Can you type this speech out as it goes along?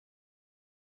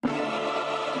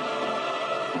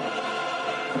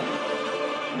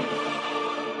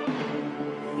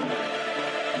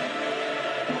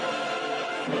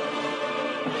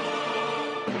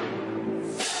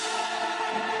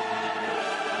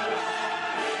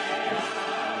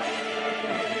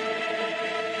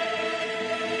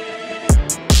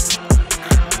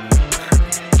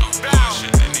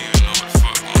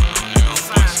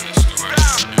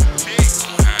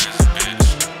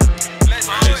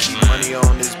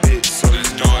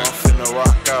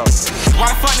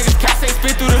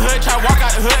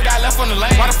the hood, got left on the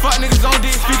lane. Why the fuck niggas on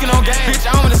dick, speaking on game? Bitch,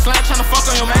 I'm in the slam, tryna fuck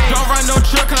on your man. Don't run no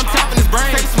truck, cause I'm tapping his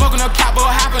brain. Take smoking no cap, but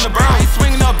what happened to bro? I ain't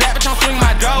swinging no bat, bitch, I'm swinging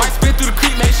my dough. Might spin through the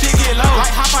creek, make shit get low.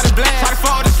 Like hop out the blast, try to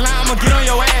fuck with the slime, I'ma get on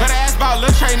your ass. Better ask about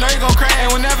Lil Trey, know you gon' crash.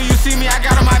 And whenever you see me, I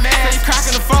got on my man. Say you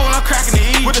cracking the phone when I'm cracking the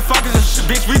E. What the fuck is a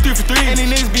bitch, we 3 for 3. And these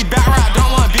niggas be back right, don't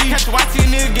want beef. Catch a YT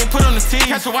nigga get put on the team.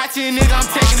 Catch a YT nigga, I'm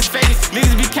taking his face.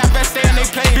 Niggas be capped at stay in they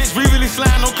place. Bitch, we really slime,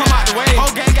 don't come out the way.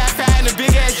 Whole gang got fat in a big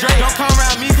ass Drake. Don't come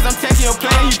around me, cause I'm taking your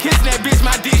place. You kissing that bitch,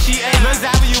 my dick, she ate. Lil Zai,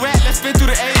 where you at? Let's spin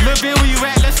through the A. Lil Ben, where you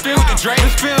at? Let's spin with the Drake.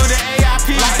 Let's spin with the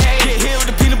AIP like A. Get hit with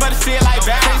the peanut butter, say it like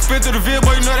back. Spin through the Ville,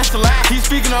 boy, you know that's the lie. He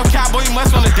speaking on cowboy, you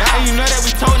must wanna die. And you know that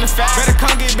we toting the fact. Better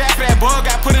come get back for that boy,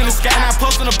 got put in the sky. Now I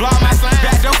post on the blog, my slime.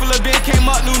 Back door for Lil Ben, came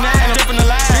up, new name. I'm dipping the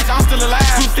line. Bitch, I'm still alive.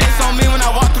 2 sticks on me when I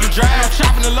walk through the drive. I'm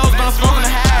chopping the lows, but I'm smoking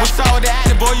the high. What's up with the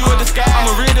acting, boy, you a disguise. I'm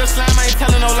a real deal slime, I ain't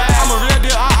telling no lies. I'm a real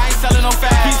deal I ain't selling no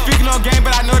fast. He speaking on game,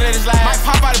 but I know that it's lies. Might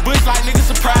pop out the bush like nigga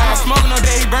surprise. I'm smoking all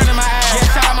day, he burning my eyes.